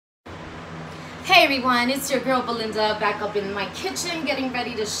Hey everyone, it's your girl Belinda back up in my kitchen getting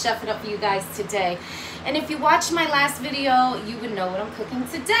ready to chef it up for you guys today. And if you watched my last video, you would know what I'm cooking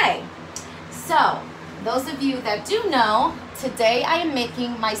today. So, those of you that do know, today I am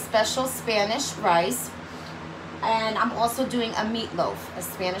making my special Spanish rice, and I'm also doing a meatloaf, a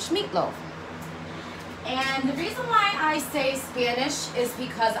Spanish meatloaf. And the reason why I say Spanish is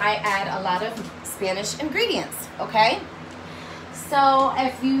because I add a lot of Spanish ingredients, okay? So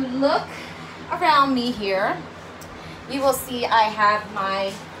if you look around me here, you will see I have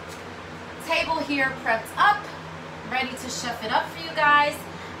my table here prepped up, ready to chef it up for you guys.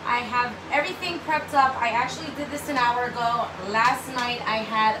 I have everything prepped up. I actually did this an hour ago. Last night I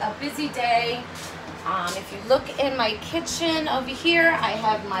had a busy day. If you look in my kitchen over here, I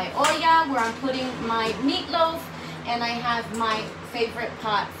have my olla where I'm putting my meatloaf, and I have my favorite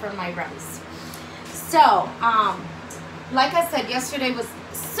pot for my rice. So, like I said, yesterday was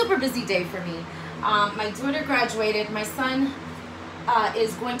a super busy day for me. My daughter graduated. My son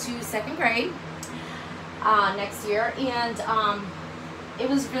is going to second grade next year, and it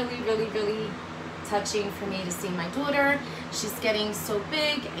was really touching for me to see my daughter. She's getting so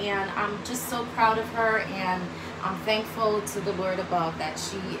big, and I'm just so proud of her, and I'm thankful to the Lord above that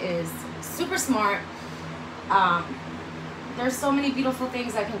she is super smart. There's so many beautiful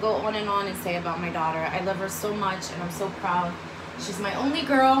things I can go on and say about my daughter. I love her so much, and I'm so proud. She's my only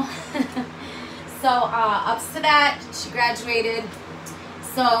girl. So ups to that, she graduated.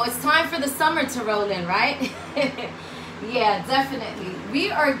 So it's time for the summer to roll in, right? Yeah, definitely.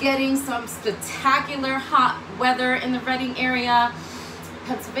 We are getting some spectacular hot weather in the Reading area,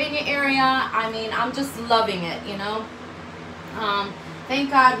 Pennsylvania area. I mean, I'm just loving it, you know.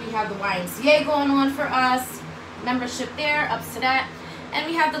 Thank God we have the YMCA going on for us. Membership there, ups to that. And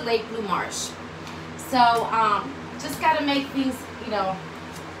we have the Lake Blue Marsh. So just got to make things, you know,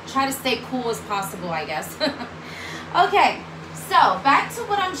 try to stay cool as possible, I guess. Okay, so back to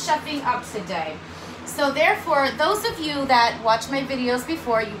what I'm chefing up today. So therefore, those of you that watch my videos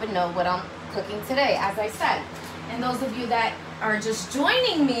before, you would know what I'm cooking today, as I said. And those of you that are just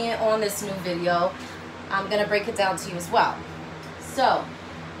joining me on this new video, I'm gonna break it down to you as well. So,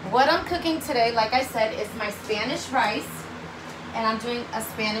 what I'm cooking today, like I said, is my Spanish rice, and I'm doing a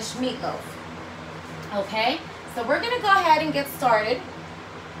Spanish meatloaf. Okay, so we're gonna go ahead and get started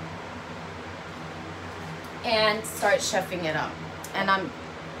and start chefing it up. And I'm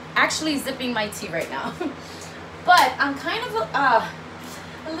actually zipping my tea right now. But I'm kind of a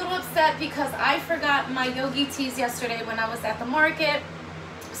little upset because I forgot my yogi teas yesterday when I was at the market.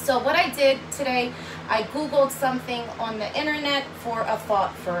 So what I did today, I Googled something on the internet for a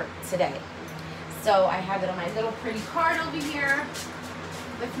thought for today. So I have it on my little pretty card over here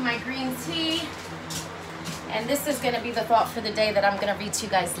with my green tea. And this is gonna be the thought for the day that I'm gonna read to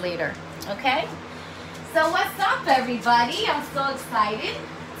you guys later, okay? So what's up, everybody? I'm so excited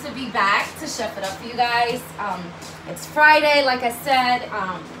to be back to chef it up for you guys. It's Friday, like I said.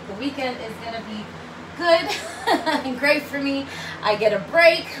 The weekend is gonna be good and great for me. I get a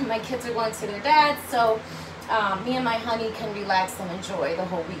break. My kids are going to their dads, so me and my honey can relax and enjoy the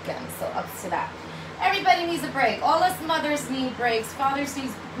whole weekend. So up to that. Everybody needs a break. All us mothers need breaks. Fathers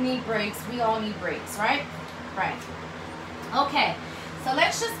need breaks. We all need breaks, right? Right. Okay, so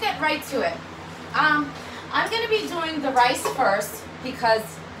let's just get right to it. I'm going to be doing the rice first because,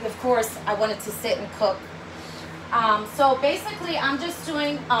 of course, I wanted to sit and cook. So basically, I'm just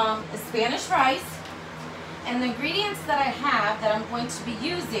doing the Spanish rice. And the ingredients that I have that I'm going to be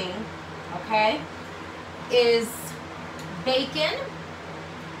using, okay, is bacon.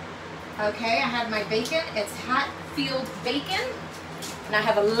 Okay, I have my bacon. It's Hatfield bacon. And I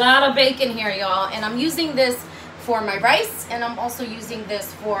have a lot of bacon here, y'all. And I'm using this for my rice, and I'm also using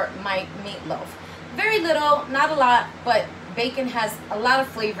this for my meatloaf. Very little, not a lot, but bacon has a lot of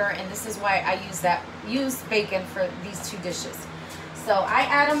flavor, and this is why I use bacon for these two dishes. So I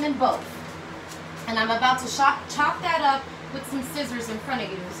add them in both. And I'm about to chop that up with some scissors in front of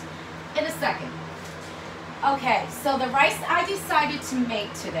you in a second. Okay, so the rice I decided to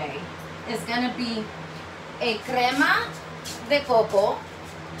make today is gonna be a crema de coco.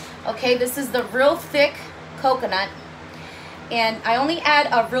 Okay, this is the real thick coconut. And I only add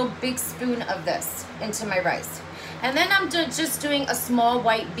a real big spoon of this into my rice. And then I'm just doing a small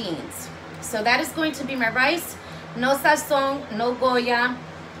white beans. So that is going to be my rice. No sazon, no Goya,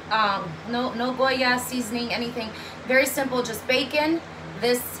 no Goya seasoning, anything. Very simple, just bacon,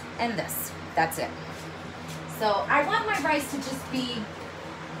 this, and this. That's it. So I want my rice to just be,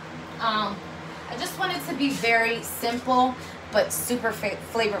 I just want it to be very simple, but super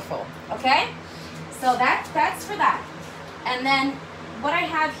flavorful, okay? So that's for that. And then what I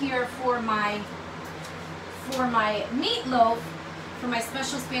have here for my meatloaf, for my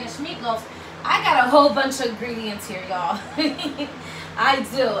special Spanish meatloaf, I got a whole bunch of ingredients here, y'all. I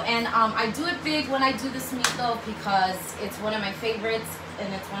do, and I do it big when I do this meatloaf because it's one of my favorites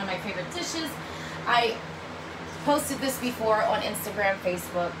and it's one of my favorite dishes. I posted this before on Instagram,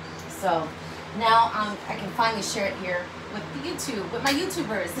 Facebook, so now I can finally share it here with YouTube, with my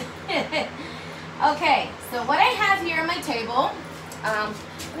YouTubers. Okay, so what I have here on my table, I'm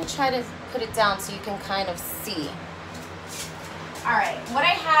gonna try to put it down so you can kind of see. All right, what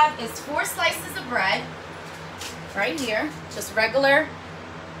I have is 4 slices of bread right here, just regular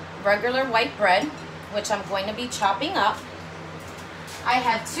white bread, which I'm going to be chopping up. I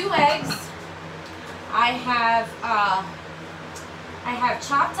have 2 eggs. I have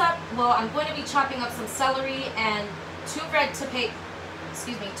chopped up, well, I'm going to be chopping up some celery and 2 red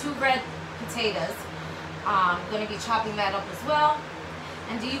potatoes. I'm going to be chopping that up as well.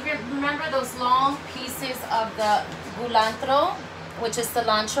 And do you remember those long pieces of the culantro, which is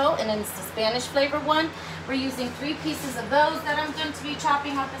cilantro, and it's the Spanish flavored one? We're using 3 pieces of those that I'm going to be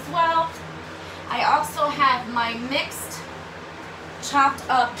chopping up as well. I also have my mixed chopped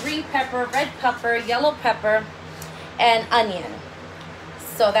up green pepper, red pepper, yellow pepper, and onion.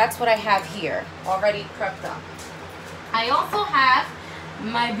 So that's what I have here, already prepped up. I also have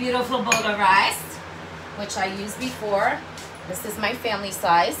my beautiful bowl of rice, which I used before. This is my family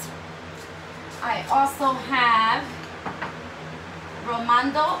size. I also have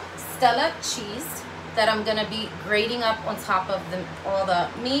Romano Stella cheese that I'm gonna be grating up on top of all the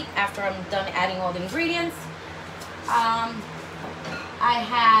meat after I'm done adding all the ingredients. I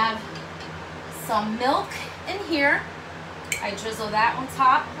have some milk in here. I drizzle that on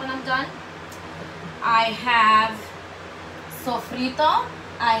top when I'm done. I have sofrito.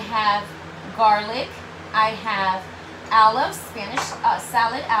 I have garlic. I have olives, Spanish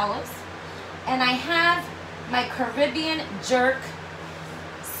salad olives. And I have my Caribbean jerk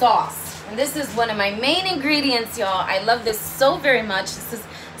sauce. And this is one of my main ingredients, y'all. I love this so very much. This is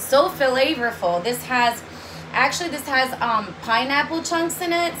so flavorful. This has pineapple chunks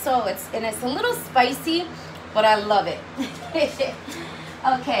in it, so it's a little spicy, but I love it.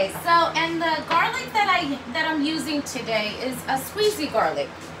 Okay, so and the garlic that I'm using today is a squeezy garlic.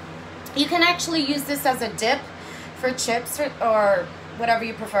 You can actually use this as a dip for chips or whatever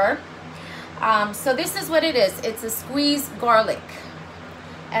you prefer. So this is what it is. It's a squeezed garlic,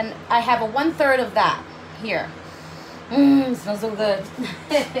 and I have a 1/3 of that here. It smells so good.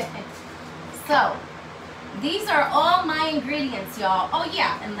 So these are all my ingredients, y'all. Oh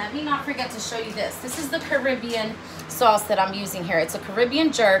yeah, and let me not forget to show you this. This is the Caribbean sauce that I'm using here. It's a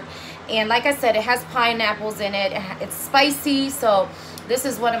Caribbean jerk, and like I said, it has pineapples in it. It's spicy, so this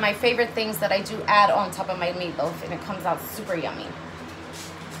is one of my favorite things that I do add on top of my meatloaf, and it comes out super yummy.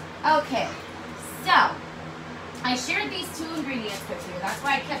 Okay, so I shared these 2 ingredients with you. That's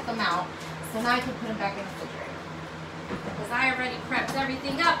why I kept them out, so now I can put them back in the refrigerator, because I already prepped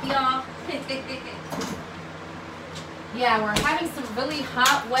everything up, y'all. Yeah, we're having some really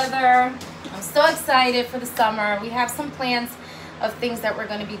hot weather. I'm so excited for the summer. We have some plans of things that we're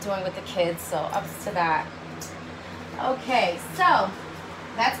going to be doing with the kids, so up to that. Okay, so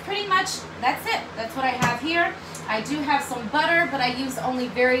that's pretty much, that's it. That's what I have here. I do have some butter, but I use only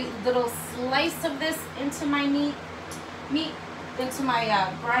very little slice of this into my into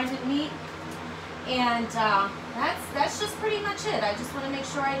my grinded meat. And that's just pretty much it. I just want to make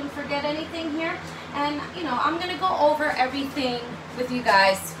sure I didn't forget anything here. And, you know, I'm going to go over everything with you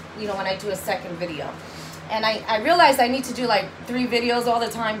guys, you know, when I do a second video. And I realize I need to do like 3 videos all the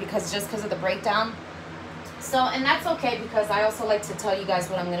time because of the breakdown. So, and that's okay, because I also like to tell you guys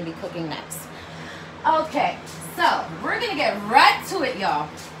what I'm going to be cooking next. Okay, so we're going to get right to it, y'all.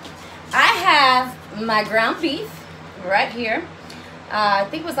 I have my ground beef right here. I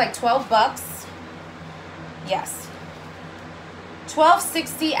think it was like 12 bucks. Yes,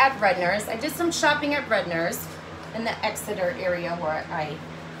 $12.60 at Redner's. I did some shopping at Redner's in the Exeter area where I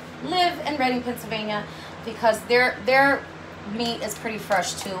live in Reading, Pennsylvania, because their meat is pretty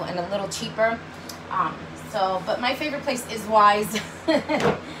fresh too and a little cheaper. But my favorite place is Wise.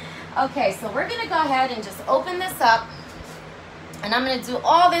 Okay, so we're gonna go ahead and just open this up, and I'm gonna do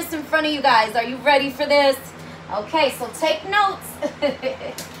all this in front of you guys. Are you ready for this? Okay, so take notes.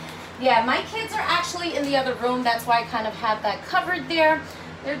 Yeah, my kids are actually in the other room. That's why I kind of have that covered there.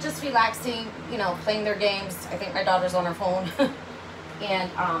 They're just relaxing, you know, playing their games. I think my daughter's on her phone. And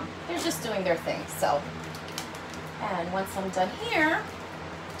they're just doing their thing. So, and once I'm done here,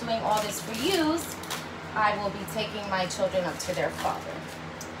 doing all this for you, I will be taking my children up to their father.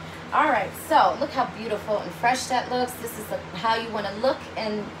 All right, so look how beautiful and fresh that looks. This is how you want to look,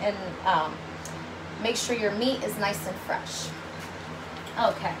 and make sure your meat is nice and fresh.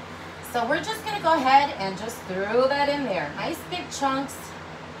 Okay, so we're just gonna go ahead and just throw that in there. Nice big chunks.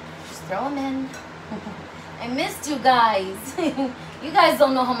 Just throw them in. I missed you guys. You guys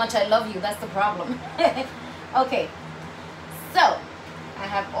don't know how much I love you. That's the problem. Okay, so I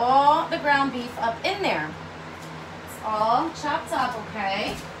have all the ground beef up in there. It's all chopped up,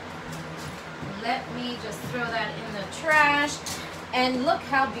 okay? Let me just throw that in the trash. And look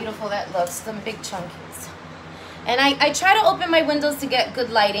how beautiful that looks, some big chunkies. And I try to open my windows to get good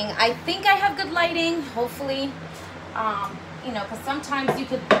lighting. I think I have good lighting, hopefully. You know, because sometimes you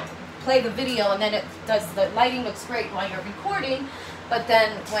could play the video and then the lighting looks great while you're recording, but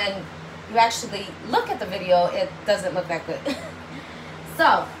then when you actually look at the video, it doesn't look that good.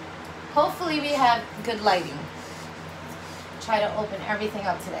 So, hopefully we have good lighting. Try to open everything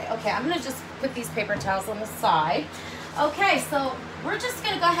up today. Okay, I'm gonna just put these paper towels on the side. Okay, so we're just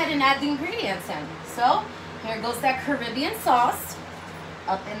gonna go ahead and add the ingredients in. So, here goes that Caribbean sauce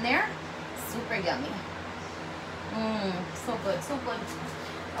up in there. Super yummy. So good, so good.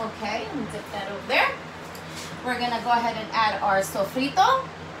 Okay, let me dip that over there. We're gonna go ahead and add our sofrito.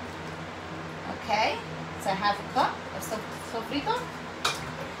 Okay, it's a half a cup of sofrito.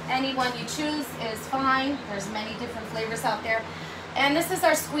 Any one you choose is fine. There's many different flavors out there. And this is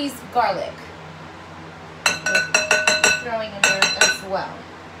our squeezed garlic. We're throwing in there as well.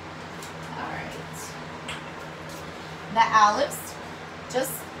 All right. The olives,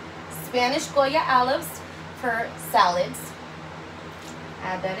 just Spanish Goya olives for salads.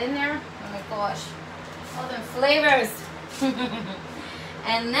 Add that in there. Oh my gosh, all the flavors.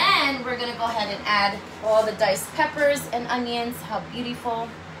 And then we're gonna go ahead and add all the diced peppers and onions. How beautiful.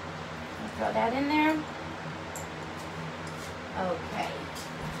 Throw that in there. Okay.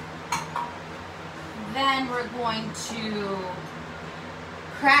 Then we're going to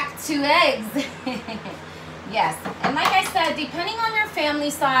crack 2 eggs. Yes, and like I said, depending on your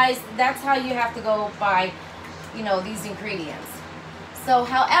family size, that's how you have to go by, you know, these ingredients. So,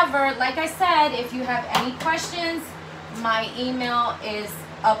 however, like I said, if you have any questions, my email is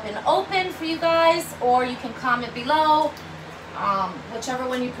up and open for you guys, or you can comment below. Whichever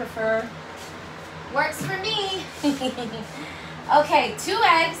one you prefer works for me. Okay, 2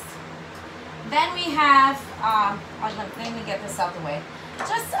 eggs. Then we have, let me get this out the way.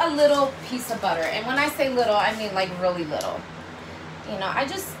 Just a little piece of butter. And when I say little, I mean like really little. You know, I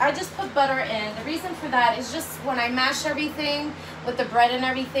just put butter in. The reason for that is just when I mash everything with the bread and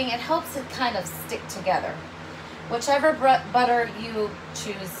everything, it helps it kind of stick together. Whichever butter you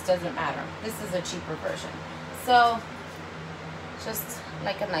choose doesn't matter. This is a cheaper version. So, just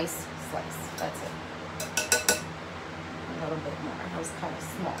like a nice slice. That's it. A little bit more. That was kind of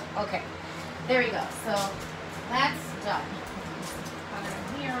small. Okay, there we go. So, that's done. Butter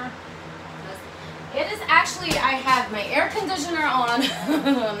in here. It is actually, I have my air conditioner on.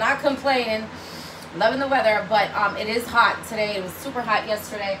 I'm not complaining. Loving the weather, but it is hot today. It was super hot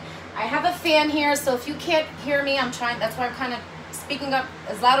yesterday. I have a fan here, so if you can't hear me, I'm trying, that's why I'm kind of speaking up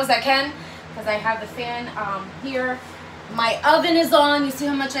as loud as I can, because I have the fan here. My oven is on. You see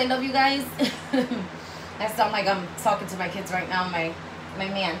how much I love you guys? That sounds like I'm talking to my kids right now, my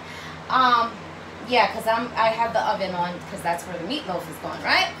man. Yeah, because I have the oven on, because that's where the meatloaf is going,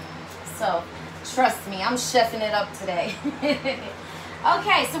 right? So, trust me, I'm chefing it up today.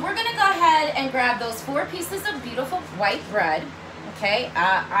 Okay, so we're going to go ahead and grab those 4 pieces of beautiful white bread. Okay,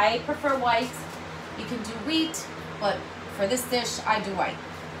 I prefer white. You can do wheat, but for this dish, I do white.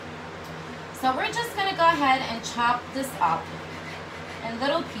 So we're just going to go ahead and chop this up in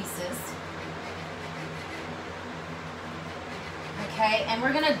little pieces. Okay, and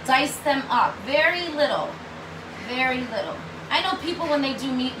we're going to dice them up very little, very little. I know people, when they do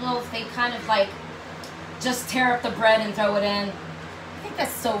meatloaf, they kind of like just tear up the bread and throw it in. I think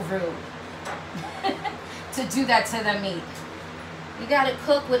that's so rude to do that to the meat. You gotta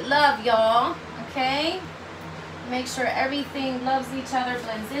cook with love, y'all, okay? Make sure everything loves each other,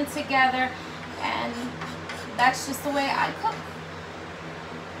 blends in together, and that's just the way I cook.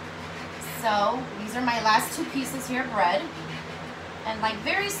 So, these are my last 2 pieces here of bread, and like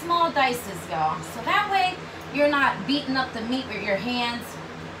very small dices, y'all. So that way, you're not beating up the meat with your hands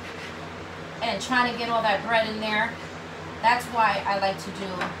and trying to get all that bread in there. That's why I like to do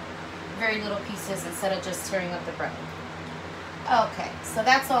very little pieces instead of just tearing up the bread. Okay, so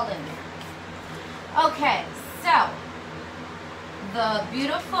that's all in there. Okay, so the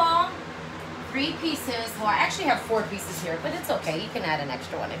beautiful 3 pieces, well I actually have 4 pieces here, but it's okay. You can add an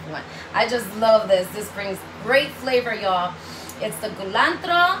extra one if you want. I just love this. This brings great flavor, y'all. It's the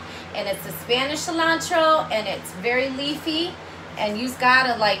culantro, and it's the Spanish cilantro, and it's very leafy. And you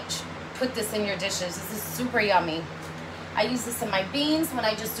gotta like put this in your dishes. This is super yummy. I use this in my beans when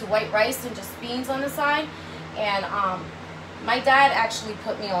I just do white rice and just beans on the side. And my dad actually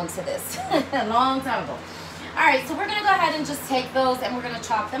put me onto this a long time ago. All right, so we're gonna go ahead and just take those and we're gonna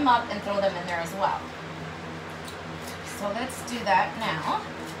chop them up and throw them in there as well. So let's do that now.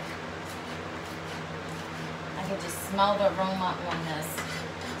 I can just smell the aroma on this.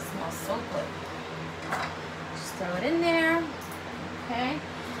 It smells so good. Just throw it in there. Okay.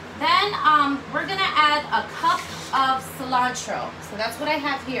 Then we're gonna add a cup of cilantro. So that's what I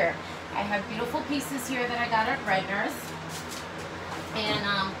have here. I have beautiful pieces here that I got at Redner's. And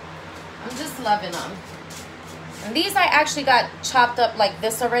I'm just loving them. And these I actually got chopped up like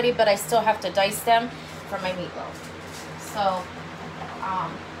this already, but I still have to dice them for my meatloaf. So,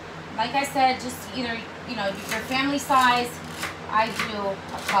 like I said, just either, you know, your family size. I do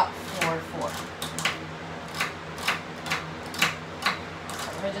a cup for 4.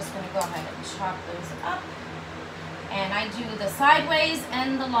 So we're just going to go ahead and chop those up. And I do the sideways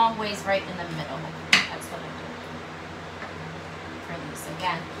and the long ways right in the middle. That's what I do for these.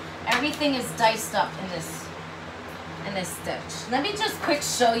 Again, everything is diced up in this stitch. Let me just quick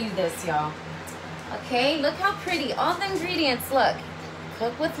show you this, y'all. Okay, look how pretty. All the ingredients, look.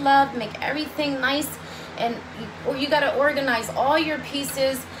 Cook with love, make everything nice, and you gotta organize all your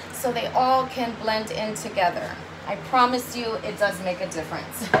pieces so they all can blend in together. I promise you it does make a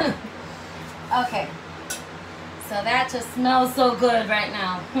difference. Okay, so that just smells so good right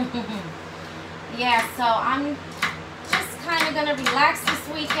now. Yeah, so I'm just kind of gonna relax this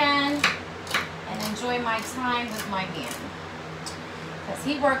weekend and enjoy my time with my man, because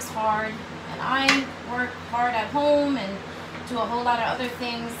he works hard and I work hard at home and do a whole lot of other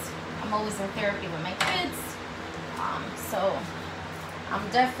things. I'm always in therapy with my kids, so I'm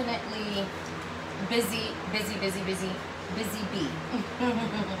definitely busy bee.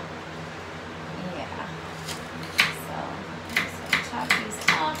 Yeah, so I'm just gonna chop these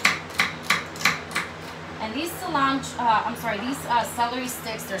up. And these celery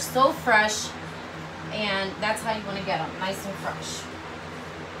sticks, they're so fresh, and that's how you want to get them, nice and fresh.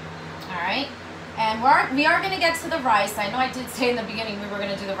 All right, and we are going to get to the rice. I know I did say in the beginning we were going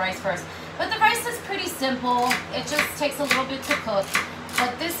to do the rice first, but the rice is pretty simple. It just takes a little bit to cook,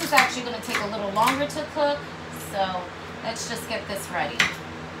 but this is actually going to take a little longer to cook, so let's just get this ready.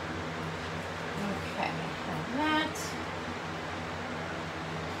 Okay, like that.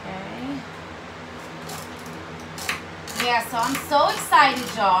 Okay. Yeah, so I'm so excited,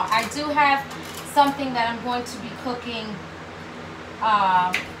 y'all. I do have something that I'm going to be cooking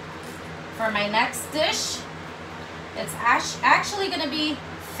for my next dish. It's actually going to be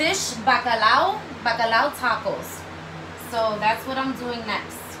fish bacalao tacos. So that's what I'm doing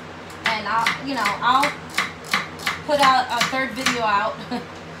next. And I'll put out a third video out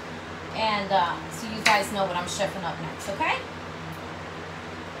and so you guys know what I'm chefing up next, okay?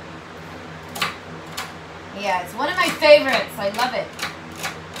 Yeah, it's one of my favorites. I love it.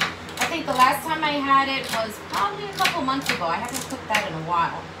 I think the last time I had it was probably a couple months ago. I haven't cooked that in a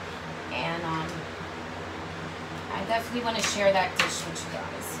while. And I definitely want to share that dish with you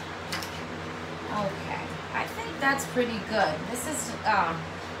guys. Okay, I think that's pretty good. This is,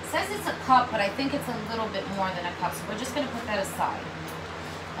 it says it's a cup, but I think it's a little bit more than a cup. So we're just going to put that aside.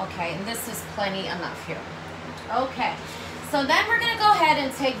 Okay, and this is plenty enough here. Okay, so then we're going to go ahead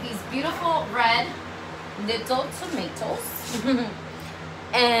and take these beautiful red little tomatoes.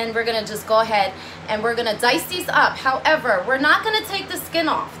 And we're gonna just go ahead and we're gonna dice these up. However, we're not gonna take the skin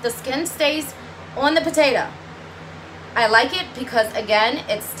off. The skin stays on the potato. I like it because, again,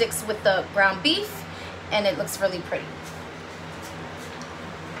 it sticks with the ground beef and it looks really pretty.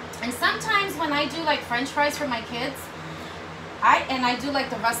 And sometimes when I do like French fries for my kids, I do like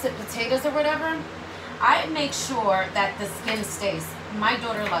the russet potatoes or whatever, I make sure that the skin stays. My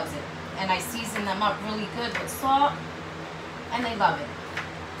daughter loves it. And I season them up really good with salt, and they love it.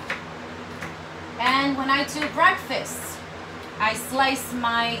 And when I do breakfast, I slice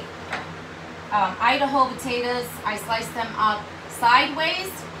my Idaho potatoes. I slice them up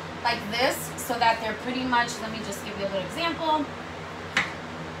sideways like this so that they're pretty much, let me just give you a little example.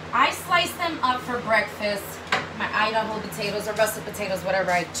 I slice them up for breakfast, my Idaho potatoes or russet potatoes,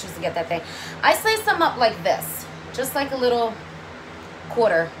 whatever I choose to get that day. I slice them up like this, just like a little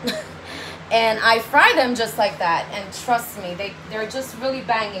quarter. And I fry them just like that, and trust me, they're just really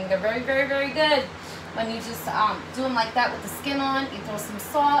banging. They're very, very, very good. When you just do them like that with the skin on, you throw some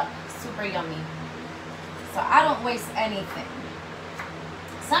salt, super yummy. So I don't waste anything.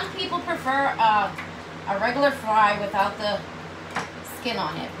 Some people prefer a regular fry without the skin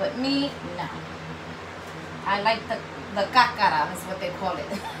on it, but me, no. I like the cacara, is what they call it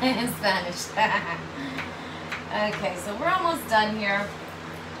in Spanish. Okay, so we're almost done here.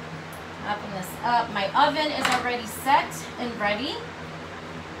 Open this up. My oven is already set and ready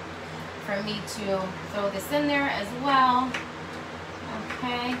for me to throw this in there as well.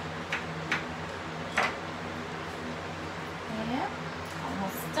 Okay. Yep,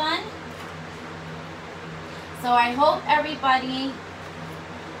 almost done. So I hope everybody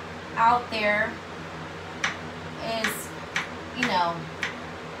out there is, you know,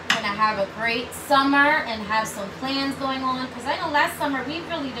 gonna have a great summer and have some plans going on, because I know last summer we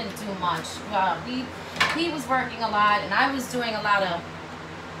really didn't do much. He was working a lot and I was doing a lot of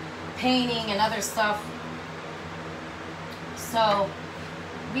painting and other stuff, so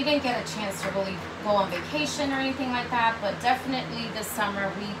we didn't get a chance to really go on vacation or anything like that. But definitely this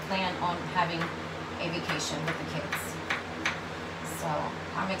summer we plan on having a vacation with the kids, so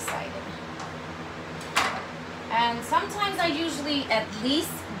I'm excited. And sometimes I usually at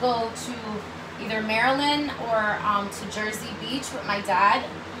least go to either Maryland or to Jersey Beach with my dad.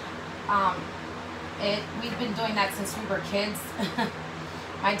 We've been doing that since we were kids.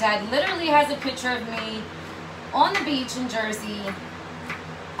 My dad literally has a picture of me on the beach in Jersey.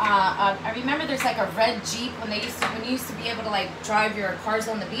 I remember there's like a red Jeep when you used to be able to like drive your cars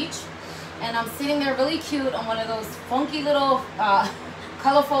on the beach. And I'm sitting there really cute on one of those funky little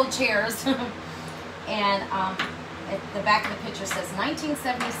colorful chairs. And the back of the picture says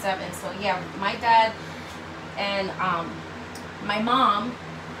 1977. So yeah, my dad and my mom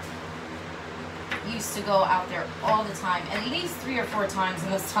used to go out there all the time, at least 3 or 4 times in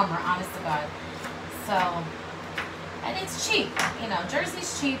the summer, honest to God. So, and it's cheap, you know,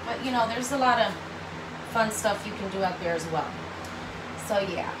 Jersey's cheap, but you know, there's a lot of fun stuff you can do out there as well. So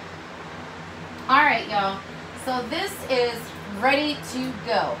yeah. All right, y'all. So this is ready to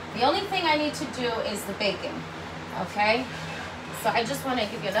go. The only thing I need to do is the bacon. Okay, so I just want to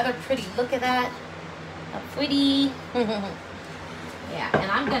give you another pretty look at that. A pretty yeah,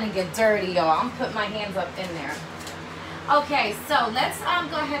 and I'm gonna get dirty, y'all. I'm putting my hands up in there. Okay, so let's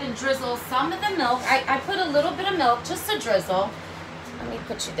go ahead and drizzle some of the milk. I put a little bit of milk, just a drizzle. Let me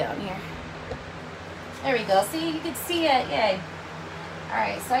put you down here. There we go. See, you can see it. Yay. All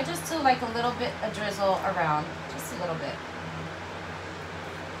right, so I just do like a little bit of drizzle around, just a little bit.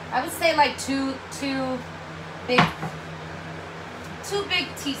 I would say like two big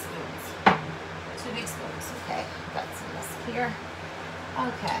teaspoons. 2 big spoons. Okay, got some of this here.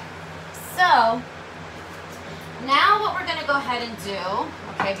 Okay, so now what we're gonna go ahead and do,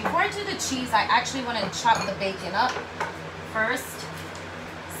 okay, before I do the cheese, I actually want to chop the bacon up first.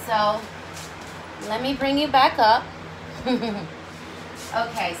 So let me bring you back up.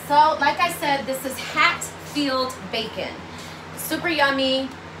 Okay, so like I said, this is Hatfield bacon. Super yummy.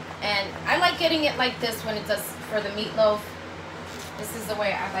 And I like getting it like this when it does for the meatloaf. This is the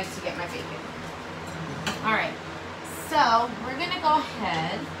way I like to get my bacon. All right, so we're gonna go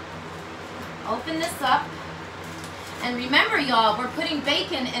ahead, open this up. And remember, y'all, we're putting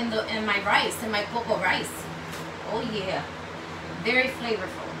bacon in my rice, in my cocoa rice. Oh yeah, very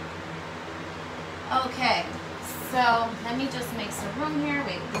flavorful. Okay, so let me just make some room here.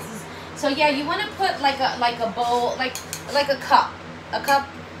 Wait, this is, so yeah, you want to put like a bowl, like a cup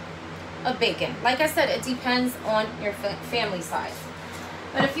of bacon. Like I said, it depends on your family size.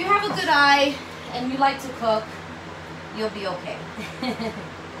 But if you have a good eye and you like to cook, you'll be okay.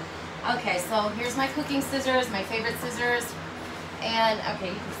 Okay, so here's my cooking scissors, my favorite scissors. And okay,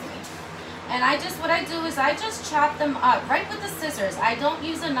 you can see me. And what I do is I just chop them up right with the scissors. I don't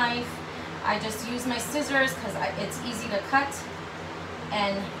use a knife. I just use my scissors because it's easy to cut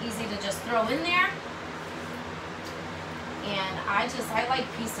and easy to just throw in there. And I like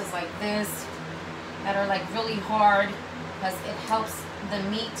pieces like this that are like really hard because it helps the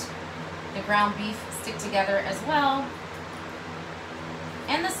meat, the ground beef, stick together as well.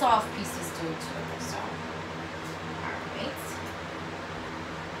 And the soft pieces do too. So, alright.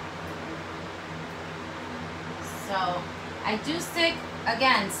 So, I do stick,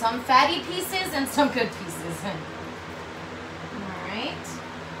 again, some fatty pieces and some good pieces. Alright.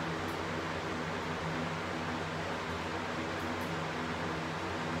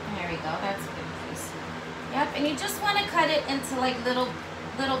 There we go, that's a good piece. Yep, and you just want to cut it into like little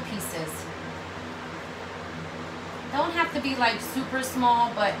pieces. Don't have to be like super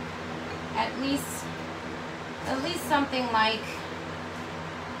small, but at least something like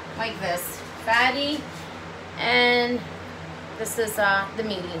this. Fatty, and this is the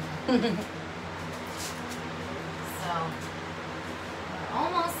meaty. So we're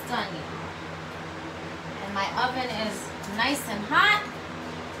almost done here. And my oven is nice and hot.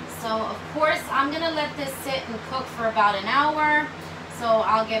 So of course I'm gonna let this sit and cook for about an hour. So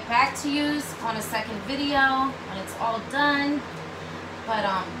I'll get back to you on a second video when it's all done. But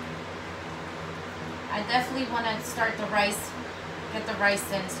I definitely want to start the rice, get the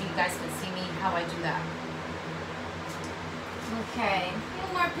rice in so you guys can see me how I do that. Okay, a few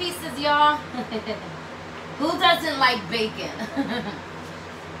more pieces, y'all. Who doesn't like bacon?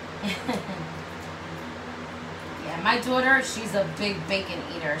 Yeah, my daughter, she's a big bacon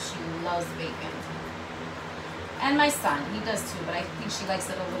eater. She loves bacon. And my son, he does too, but I think she likes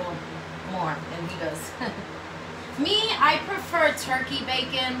it a little more than he does. Me, I prefer turkey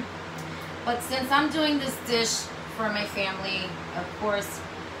bacon, but since I'm doing this dish for my family, of course,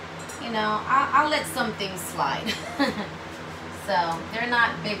 you know, I'll let some things slide. So, they're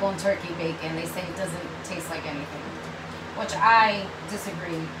not big on turkey bacon. They say it doesn't taste like anything, which I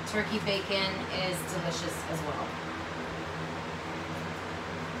disagree. Turkey bacon is delicious as well.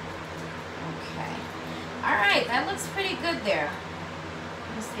 Okay. All right, that looks pretty good there.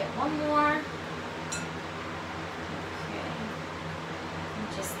 Let's get one more. Okay. I'm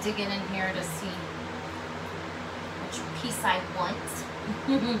just digging in here to see which piece I want.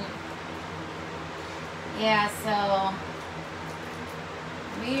 Yeah, so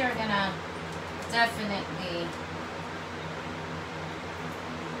we are gonna definitely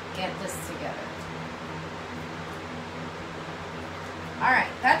get this together. All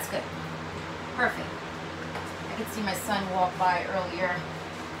right, that's good. Perfect. I could see my son walk by earlier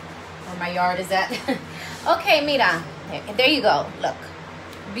where my yard is at. Okay, mira. There you go. Look.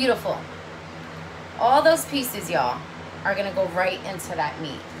 Beautiful. All those pieces, y'all, are going to go right into that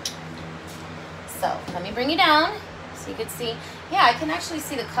meat. So, let me bring you down so you can see. Yeah, I can actually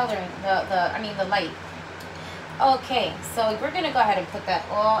see the coloring, the light. Okay, so we're going to go ahead and put that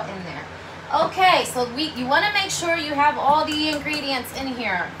all in there. Okay, so you want to make sure you have all the ingredients in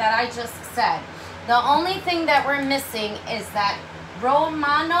here that I just said. The only thing that we're missing is that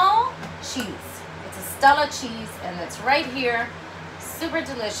Romano cheese. It's a Stella cheese, and it's right here. Super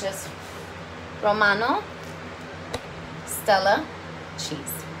delicious. Romano Stella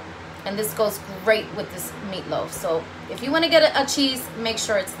cheese. And this goes great with this meatloaf. So if you want to get a cheese, make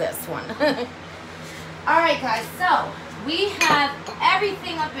sure it's this one. All right, guys. So we have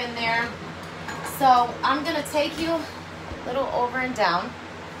everything up in there. So I'm going to take you a little over and down.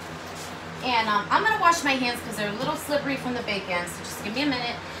 And I'm going to wash my hands because they're a little slippery from the bacon. So just give me a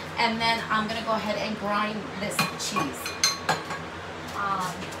minute. And then I'm going to go ahead and grind this cheese.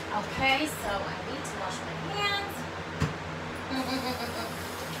 Okay, so I need to wash my hands.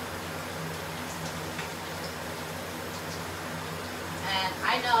 And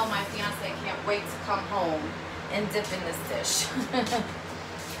I know my fiance can't wait to come home and dip in this dish.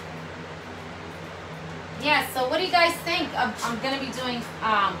 Yeah, so what do you guys think? I'm going to be doing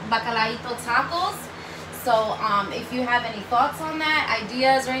bacalaito tacos. So if you have any thoughts on that,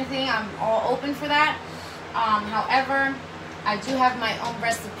 ideas or anything, I'm all open for that. However, I do have my own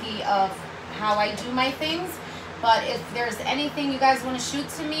recipe of how I do my things. But if there's anything you guys want to shoot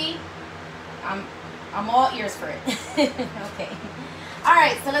to me, I'm all ears for it. Okay. All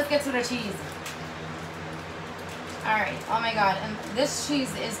right, so let's get to the cheese. All right. Oh my God. And this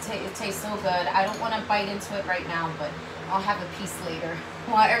cheese it tastes so good. I don't want to bite into it right now, but I'll have a piece later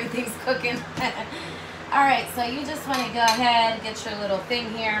while everything's cooking. All right. So you just want to go ahead, get your little thing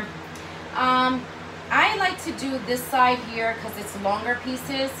here. I like to do this side here because it's longer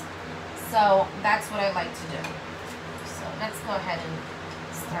pieces. So that's what I like to do. So let's go ahead and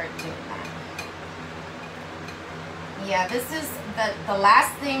start doing that. Yeah, this is the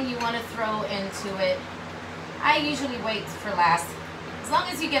last thing you want to throw into it. I usually wait for last. As long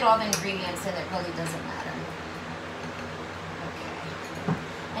as you get all the ingredients in, it really doesn't matter. Okay.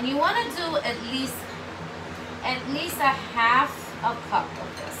 And you want to do at least a half a cup of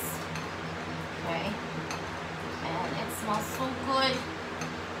this. Okay. And it smells so good.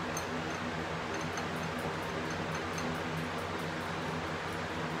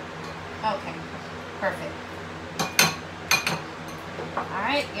 Okay. Perfect. All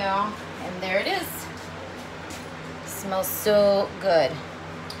right, y'all. And there it is. Smells so good.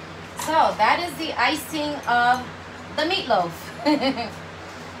 So that is the icing of the meatloaf.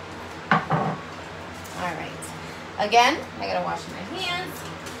 All right. Again, I gotta wash my hands.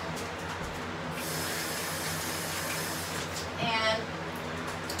 And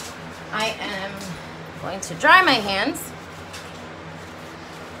I am going to dry my hands.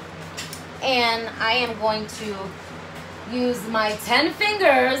 And I am going to use my 10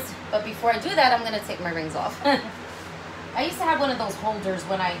 fingers. But before I do that, I'm gonna take my rings off. I used to have one of those holders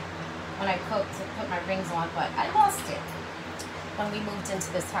when I when I cooked to put my rings on, but I lost it when we moved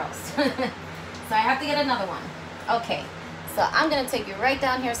into this house. So I have to get another one. Okay, so I'm gonna take you right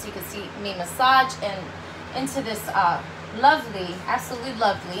down here so you can see me massage and into this lovely, absolutely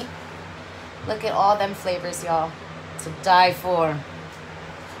lovely. Look at all them flavors, y'all, to die for.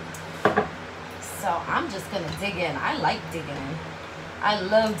 So I'm just gonna dig in. I like digging in. I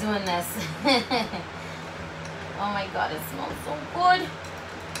love doing this. Oh my God, it smells so good.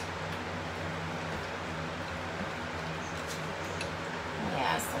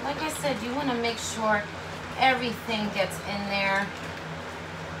 Yeah, so like I said, you wanna make sure everything gets in there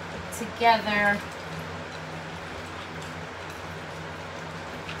together.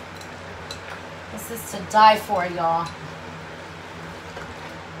 This is to die for, y'all.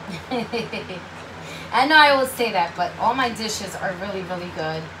 I know I always say that, but all my dishes are really, really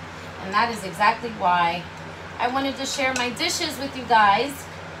good. And that is exactly why I wanted to share my dishes with you guys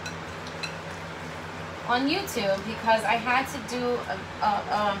on YouTube, because I had to do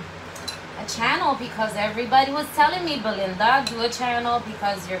a channel because everybody was telling me, Belinda, do a channel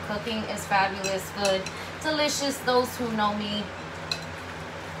because your cooking is fabulous, good, delicious. Those who know me,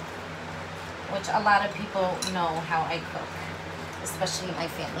 which a lot of people know how I cook, especially my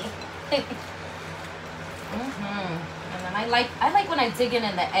family. And then I like when I dig in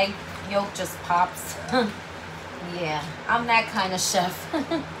and the egg yolk just pops. Yeah, I'm that kind of chef.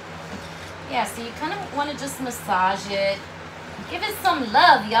 Yeah, so you kind of want to just massage it. Give it some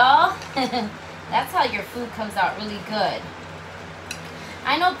love, y'all. That's how your food comes out really good.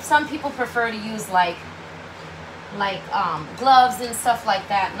 I know some people prefer to use like gloves and stuff like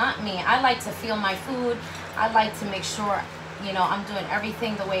that. Not me. I like to feel my food. I like to make sure, you know, I'm doing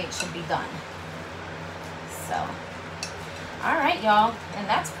everything the way it should be done. So, all right, y'all, and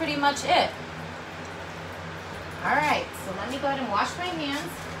that's pretty much it. All right, so let me go ahead and wash my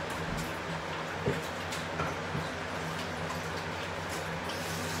hands.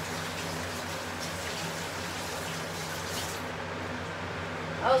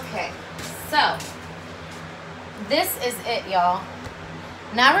 Okay, so this is it, y'all.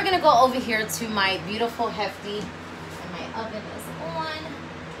 Now we're gonna go over here to my beautiful hefty, and my oven is on.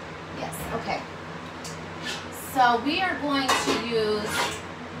 Yes, okay. So we are going to use,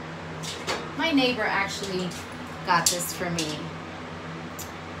 my neighbor actually got this for me.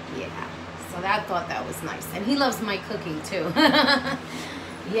 Yeah, so I thought that was nice. And he loves my cooking too.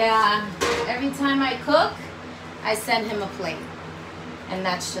 Yeah, every time I cook, I send him a plate. And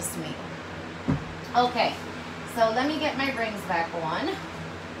that's just me. Okay, so let me get my rings back on.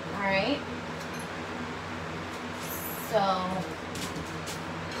 All right. So,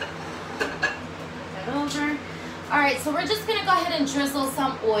 put that over. All right, so we're just gonna go ahead and drizzle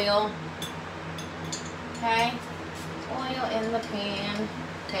some oil. Okay, oil in the pan.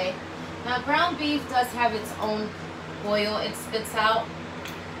 Okay, now ground beef does have its own oil it spits out,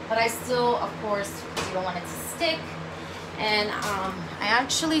 but I still, of course, because you don't want it to stick. And I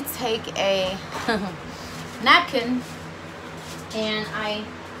actually take a napkin and I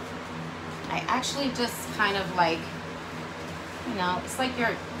actually just kind of like, you know, it's like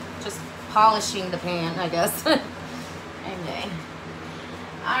you're just polishing the pan, I guess. Okay.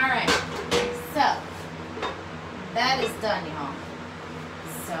 All right. So that is done, y'all.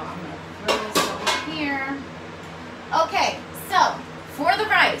 So I'm gonna throw this over here. Okay. So for the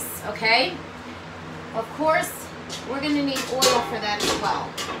rice, okay. Of course, we're gonna need oil for that as well.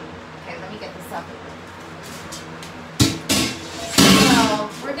 Okay, let me get this up. So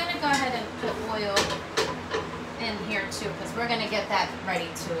we're gonna go ahead and put oil in here too, because we're gonna get that ready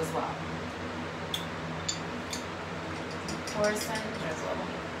too as well. Pour some drizzle.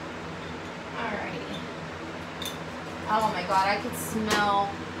 Alrighty. Oh my God, I could smell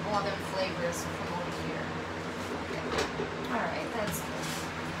all them flavors from over here. Okay. Alright, that's good.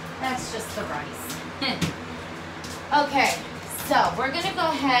 That's just the rice. Okay, so we're gonna go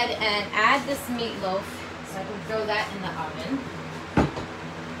ahead and add this meatloaf so I can throw that in the oven.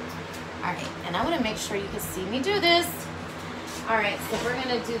 All right, and I want to make sure you can see me do this. All right, so we're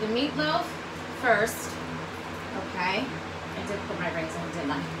gonna do the meatloaf first. Okay, I did put my rings on,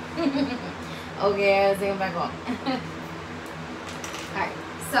 didn't I? Okay, let's take them back on. All right,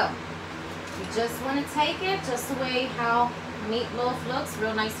 so you just want to take it just the way how meatloaf looks,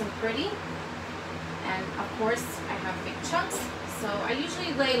 real nice and pretty. And of course, I have big chunks, so I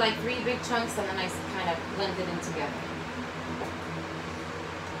usually lay like 3 big chunks and then I kind of blend it in together.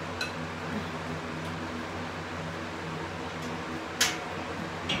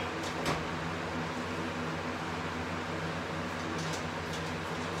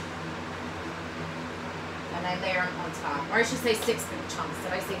 and I layer them on top. Or I should say 6 big chunks.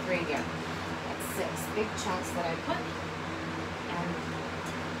 Did I say 3 again? That's 6 big chunks that I put. And,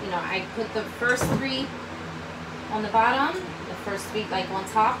 you know, I put the first 3 on the bottom, the first 3 like on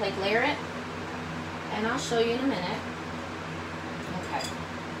top, like layer it. And I'll show you in a minute. Okay.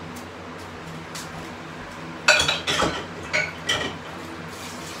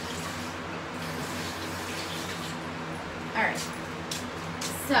 Alright.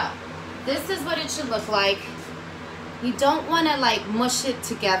 So, this is what it should look like. You don't want to like mush it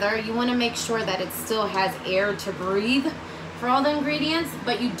together. You want to make sure that it still has air to breathe for all the ingredients,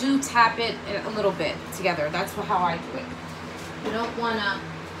 but you do tap it a little bit together. That's how I do it. You don't want to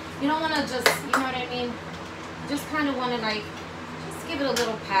just, you know what I mean? Just kind of want to like, just give it a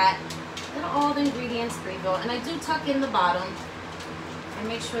little pat. Let all the ingredients breathe out. And I do tuck in the bottom. I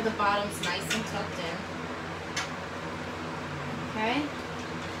make sure the bottom's nice and tucked in. Okay?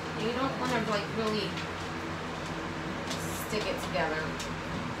 And you don't want to like really stick it together.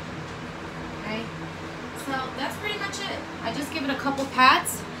 Okay? So that's pretty much it. I just give it a couple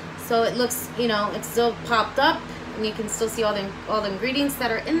pats so it looks, you know, it's still popped up and you can still see all the ingredients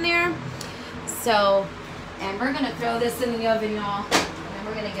that are in there. So, and we're gonna throw this in the oven, y'all, and then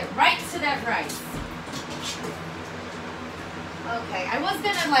we're gonna get right to that rice. Okay, I was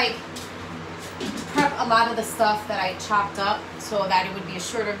gonna like prep a lot of the stuff that I chopped up so that it would be a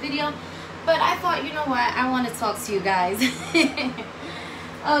shorter video, but I thought, you know what, I want to talk to you guys.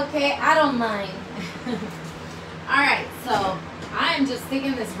 Okay, I don't mind. Alright, so I'm just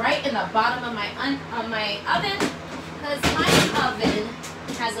sticking this right in the bottom of my oven because my oven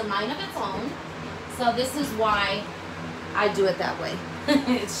has a mind of its own. So this is why I do it that way.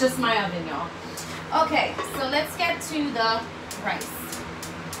 It's just my oven, y'all. Okay, so let's get to the rice.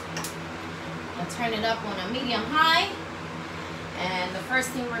 I'll turn it up on a medium-high. And the first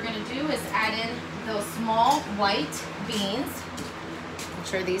thing we're going to do is add in those small white beans.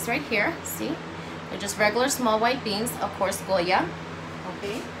 Which are these right here. See? They're just regular small white beans. Of course, Goya.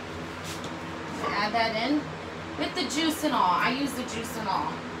 Okay. Add that in with the juice and all. I use the juice and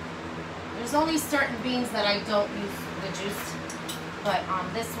all. There's only certain beans that I don't use the juice. But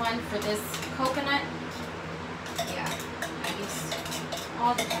on this one, for this coconut, yeah, I use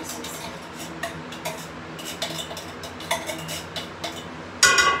all the juices.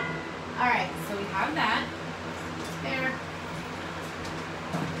 Alright, so we have that there.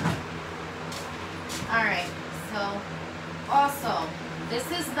 Alright, so also, this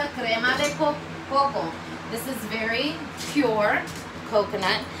is the crema de coco. This is very pure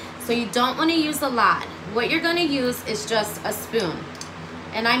coconut, so you don't want to use a lot. What you're going to use is just a spoon.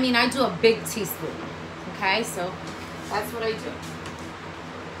 And I mean, I do a big teaspoon. Okay, so that's what I do.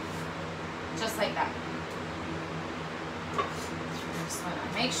 Just like that. Just want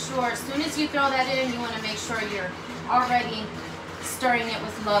to make sure, as soon as you throw that in, you want to make sure you're already stirring it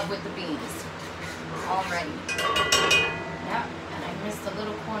with love with the beans. Already. Yep, and I missed a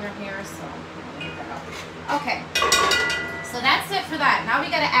little corner here, so I'll get that out. Okay, so that's it for that. Now we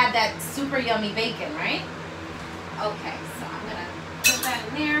got to add that super yummy bacon, right? Okay, so I'm going to put that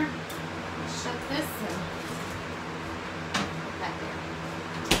in there, shut this, and put that there.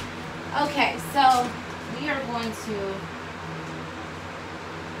 Okay, so we are going to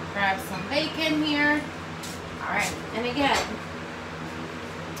grab some bacon here. All right, and again,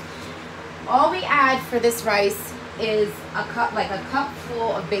 all we add for this rice is a cup, like a cup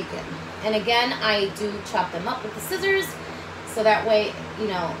full of bacon. And again, I do chop them up with the scissors, so that way, you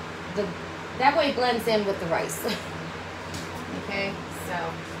know, that way it blends in with the rice. Okay, so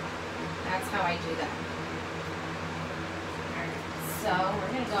that's how I do that. All right, so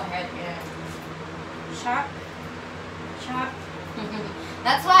we're gonna go ahead and chop.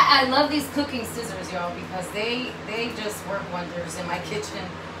 That's why I love these cooking scissors, y'all, because they just work wonders in my kitchen.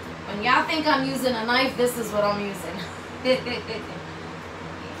 When y'all think I'm using a knife, this is what I'm using. Yeah,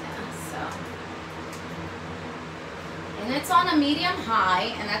 so. And it's on a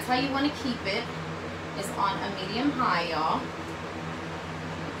medium-high, and that's how you want to keep it, is on a medium-high, y'all.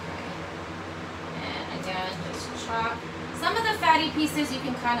 Okay. And again, just chop. Some of the fatty pieces, you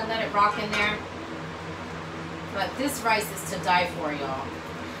can kind of let it rock in there. But this rice is to die for, y'all.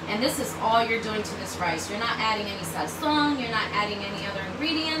 And this is all you're doing to this rice. You're not adding any sazon. You're not adding any other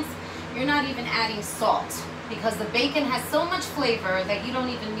ingredients. You're not even adding salt. Because the bacon has so much flavor that you don't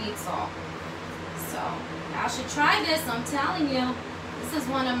even need salt. So, y'all should try this. I'm telling you. This is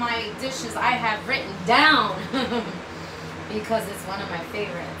one of my dishes I have written down. Because it's one of my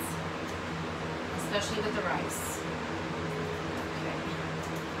favorites. Especially with the rice.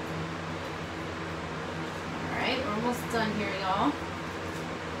 Alright, we're almost done here, y'all.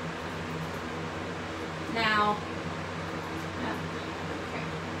 Now,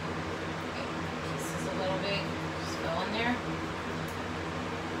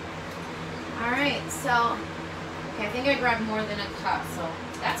 So, okay, I think I grabbed more than a cup, so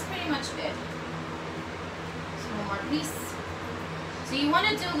that's pretty much it. Just one more piece. So you want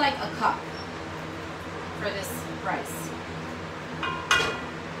to do like a cup for this rice.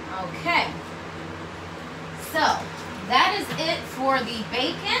 Okay. So that is it for the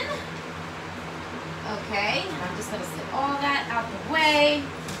bacon. Okay, I'm just gonna sit all that out the way.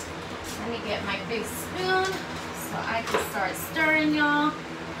 Let me get my big spoon so I can start stirring, y'all.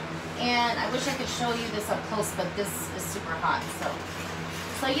 And I wish I could show you this up close, but this is super hot.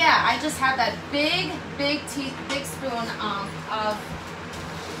 So yeah, I just have that big spoon of.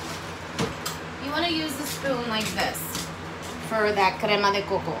 You want to use the spoon like this for that crema de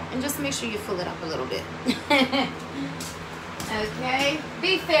coco, and just make sure you fill it up a little bit. Okay,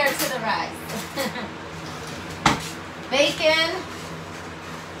 be fair to the rice. Bacon,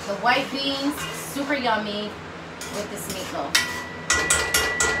 the white beans, super yummy with this meatloaf.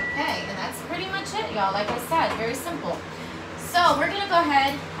 Okay, and that's pretty much it, y'all. Like I said, very simple. So we're gonna go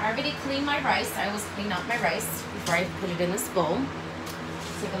ahead. I already cleaned my rice. I always clean up my rice before I put it in this bowl.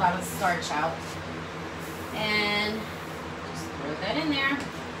 Take a lot of starch out. And just throw that in there.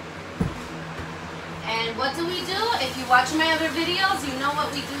 And what do we do? If you watch my other videos, you know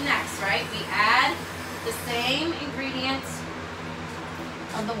what we do next, right? We add the same ingredients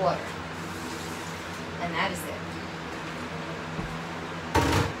of the water. And that is it.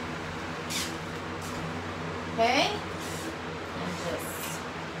 Okay?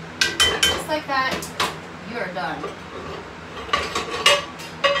 And just like that, you're done.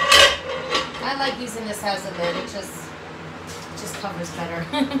 I like using this as a lid. It just covers better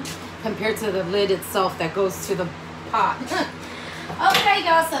compared to the lid itself that goes to the pot. Okay,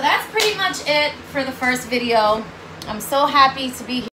 y'all, so that's pretty much it for the first video. I'm so happy to be here.